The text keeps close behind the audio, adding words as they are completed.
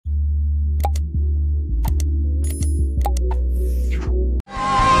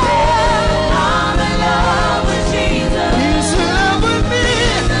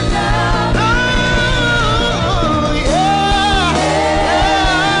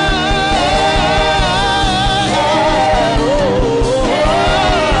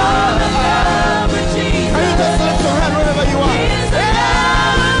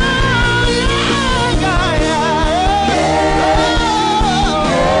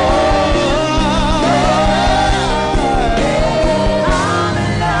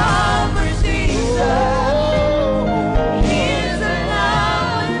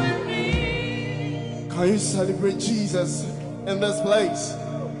Jesus in this place.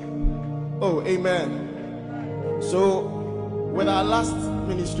 Oh, amen. So, with our last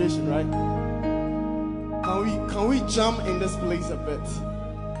ministration, right? Can we jump in this place a bit?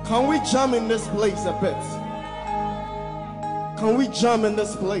 Can we jump in this place a bit? Can we jump in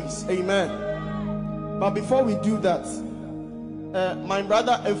this place? Amen. But before we do that, my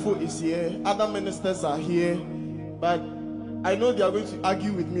brother Efo is here. Other ministers are here, but I know they are going to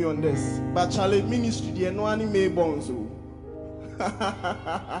argue with me on this. But Charlie ministry, they no any may bones.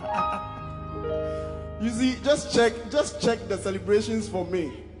 You see, just check the celebrations for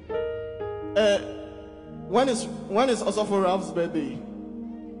me. When is also for Ralph's birthday?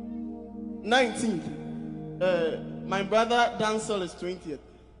 19th. My brother Dancel is 20th.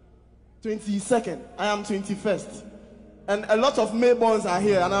 22nd. I am 21st. And a lot of Mayborns are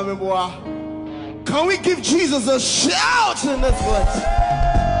here. And I remember, can we give Jesus a shout in this place?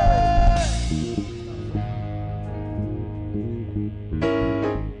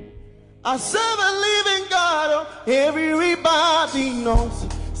 I serve a living God. Everybody knows.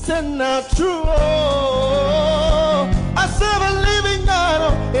 Say not true. I serve a living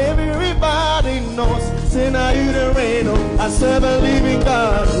God. Everybody knows. Say now you the rain. I serve a living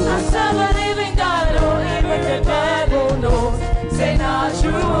God. I serve a living God. Everybody knows. Say not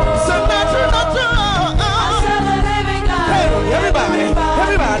true. Say not true, not true. I serve a living God. Hey,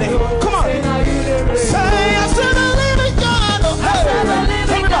 everybody, come on. Say I serve a living God. I serve a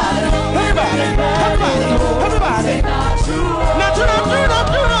living God. Everybody. Say not true. Not true, not true, not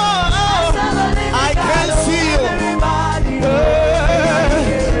true. I can see you.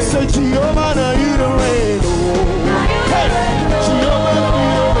 Say Jehovah, now you the rain. Hey, Jehovah, now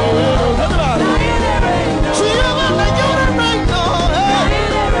you the rain. Everybody. Jehovah, now you the rain. Now you the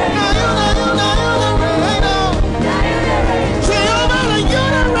rain. Jehovah, now you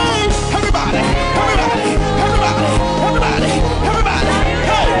the rain. Everybody.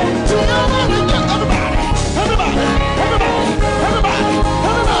 Hey, Jehovah, now you everybody.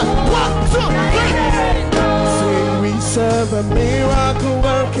 1, 2, 3. Say we serve a miracle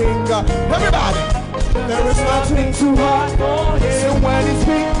working God. Everybody, there is nothing too hard for him. So when he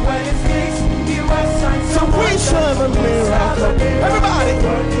speaks, he will sign. So we serve a miracle. Everybody,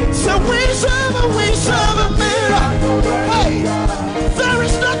 so we serve a miracle. Hey, there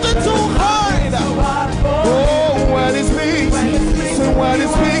is nothing too hard. Oh, when he speaks, so when he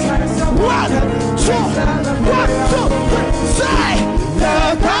speaks, 1, 2, 3, say the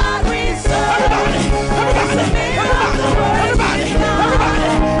God we serve. Everybody.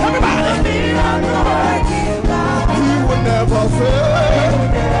 He will never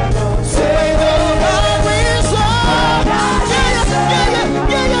fail. Say the God we serve.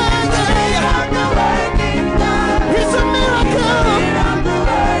 He's a miracle.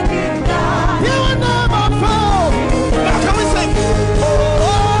 He will never fail. Now can we sing?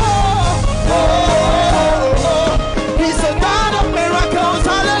 He's a God of miracles.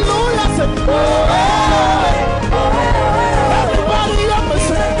 Hallelujah. Say, everybody up and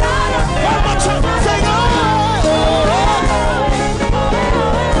sing. One more time. Sing,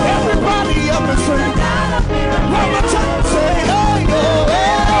 everybody up and sing. One more time. Say,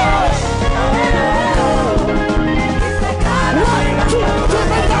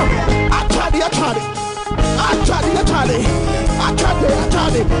 I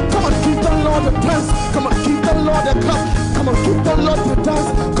tried it. Come on, give the Lord a dance. Come on, give the Lord a clap. Come on, give the Lord a dance.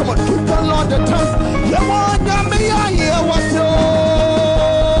 Come on, give the Lord a dance. You want me, I hear what you.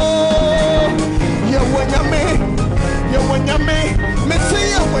 You want me, me see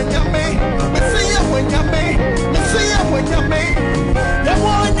you when you me see you when you me see you when you me. You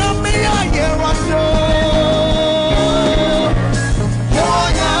want me, I hear what you.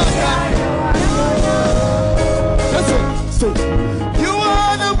 Listen, say, you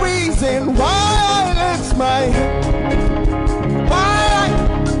are the reason why I lift my hand. Why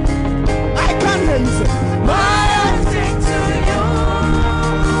I can't hear you say, why I sing to you.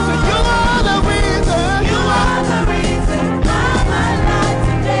 So you are the reason. You are the reason for my life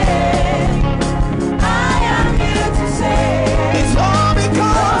today. I am here to say it's all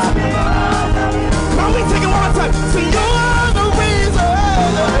because of you. Now we take it one more time. So you are the reason.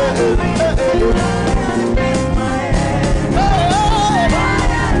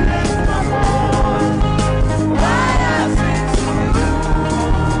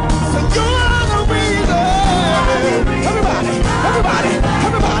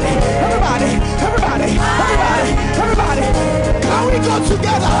 Everybody, can we go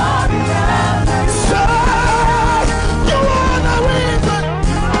together? Say, you are the reason.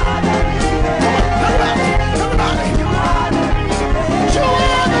 Everybody, you are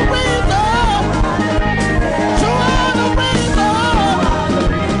the reason. You are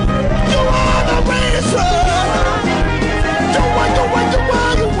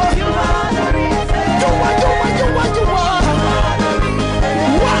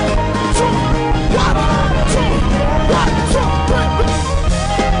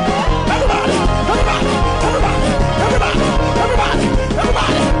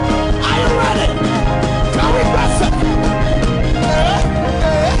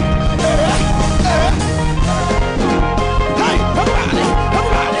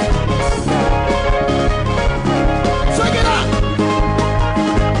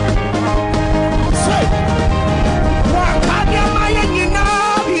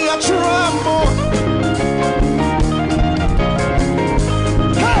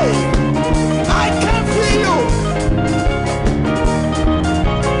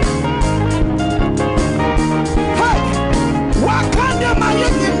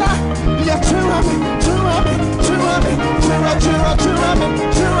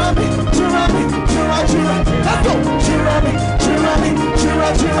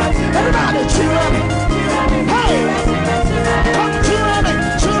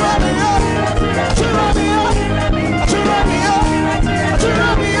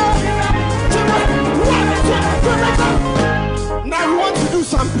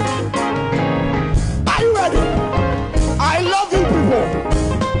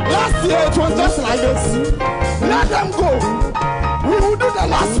Yes. Let them go. We will do the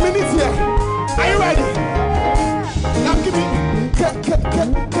last minute here. Are you ready? Now give me.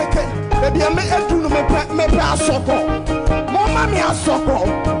 Baby, I may do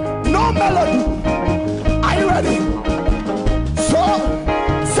no melody. Are you ready? So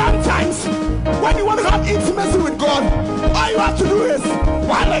sometimes when you want to have intimacy with God, all you have to do is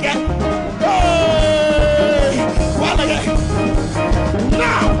one again. Hey, one again.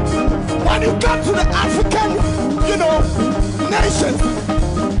 Now, when you come to the African, nations,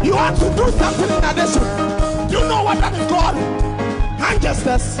 you have to do something in addition. You know what that is called? Hand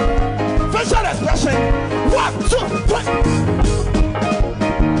gestures, facial expression. 1, 2, 3.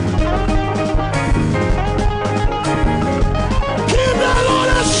 Give the Lord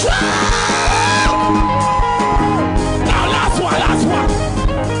a shout. Now last one.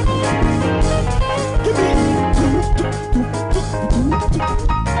 Give me.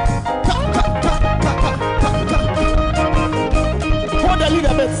 Hold a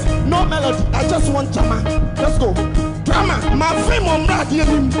little bit. No melody. I just want drama. Let's go. Drama. My fame on radio.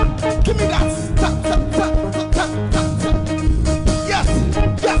 Give me that. Yes.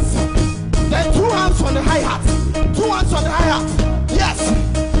 Then 2 hands on the hi-hat. 2 hands on the hi-hat. Yes.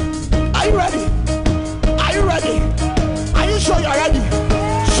 Are you ready? Are you sure you're ready?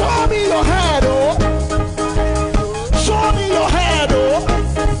 Show me your head, oh. Show me your head, oh.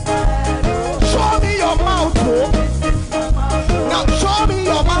 Show me your mouth, oh. Now show me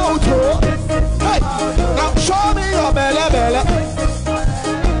your mouth, oh. Hey, now show me your belly.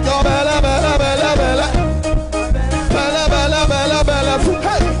 Your belly. Hey, belly.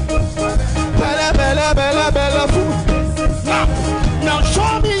 Now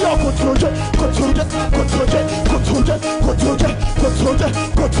show me your control.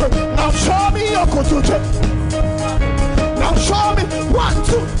 Now show me your control. Now show me 1,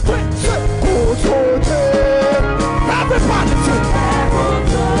 2, 3, 4. Everybody sing.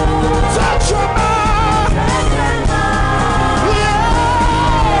 Touch your mind.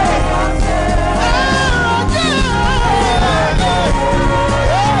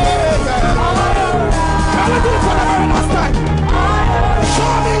 Can I do it for the very last time?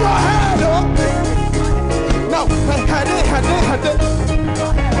 Show me your head, oh. Now, head.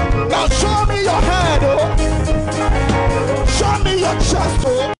 Now show me your head, oh. Show me your chest,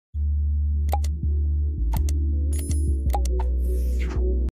 oh.